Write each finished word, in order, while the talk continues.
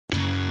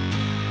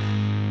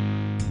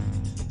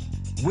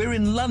We're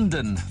in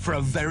London for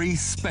a very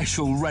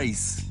special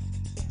race.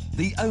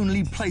 The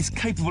only place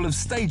capable of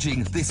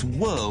staging this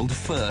world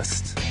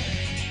first.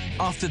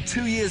 After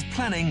 2 years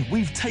planning,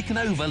 we've taken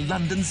over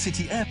London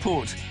City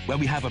Airport, where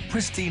we have a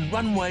pristine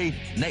runway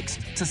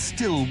next to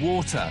still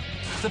water.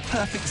 The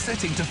perfect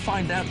setting to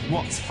find out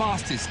what's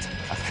fastest,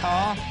 a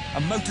car,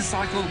 a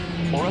motorcycle,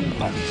 or a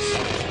boat.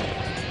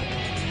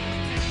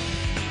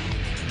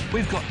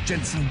 We've got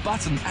Jenson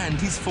Button and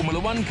his Formula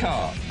One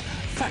car,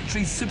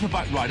 factory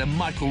Superbike rider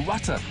Michael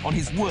Rutter on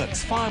his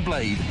works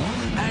Fireblade,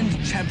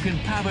 and champion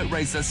powerboat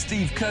racer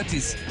Steve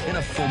Curtis in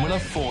a Formula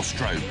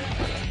 4-stroke.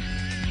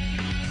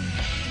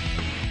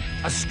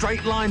 A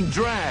straight-line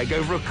drag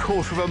over a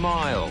quarter of a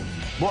mile.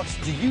 What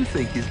do you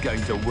think is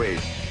going to win?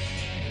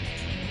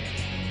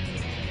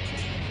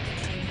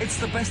 It's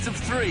the best of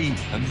three,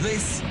 and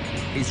this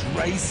is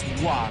race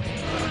one.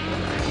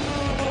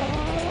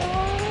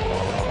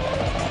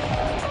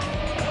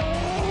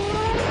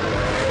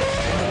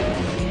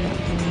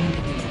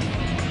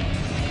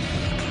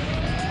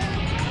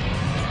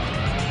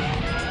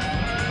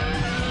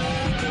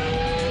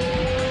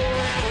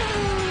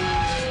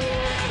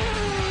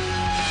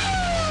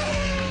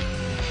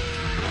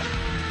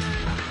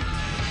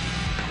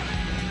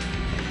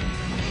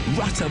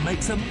 Rutter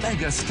makes a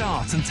mega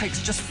start and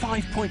takes just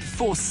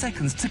 5.4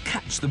 seconds to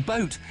catch the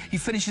boat. He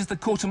finishes the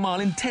quarter mile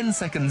in 10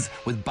 seconds,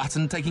 with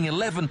Button taking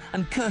 11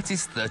 and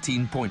Curtis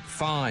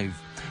 13.5.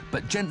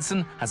 But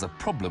Jenson has a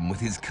problem with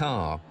his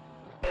car.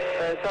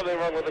 Something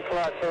wrong with the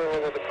clutch,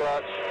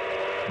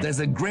 There's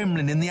a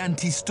gremlin in the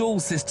anti-stall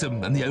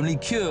system, and the only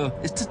cure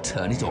is to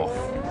turn it off.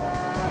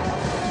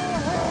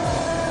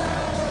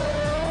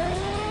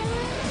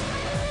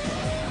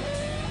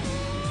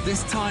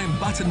 This time,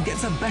 Button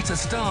gets a better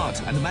start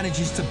and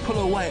manages to pull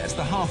away at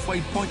the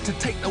halfway point to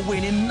take the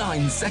win in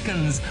 9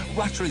 seconds.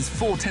 Rutter is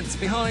 4 tenths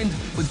behind,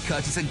 with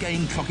Curtis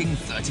again clocking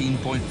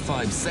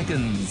 13.5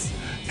 seconds.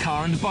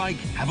 Car and bike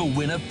have a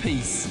win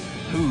apiece.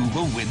 Who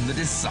will win the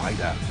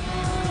decider?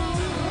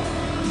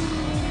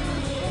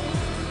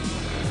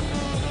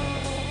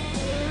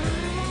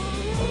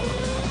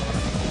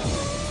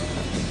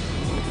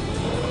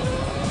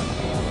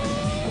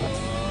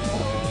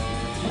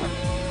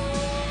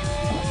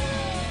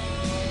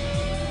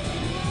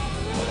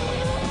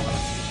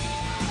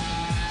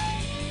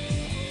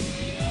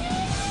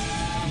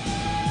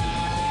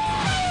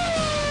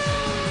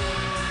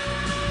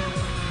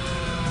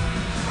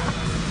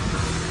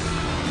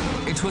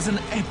 It was an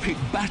epic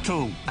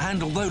battle,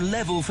 and although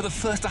level for the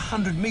first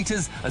 100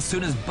 metres, as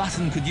soon as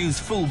Button could use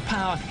full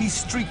power, he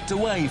streaked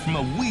away from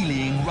a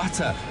wheeling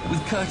Rutter,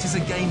 with Curtis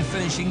again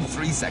finishing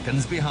 3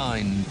 seconds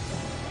behind.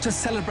 To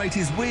celebrate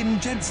his win,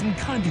 Jenson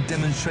kindly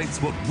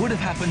demonstrates what would have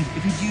happened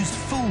if he'd used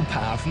full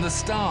power from the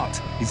start.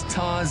 His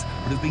tyres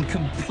would have been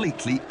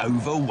completely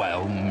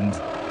overwhelmed.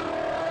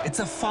 It's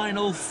a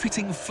final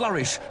fitting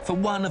flourish for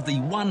one of the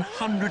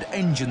 100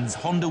 engines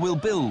Honda will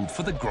build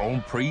for the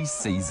Grand Prix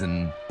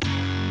season.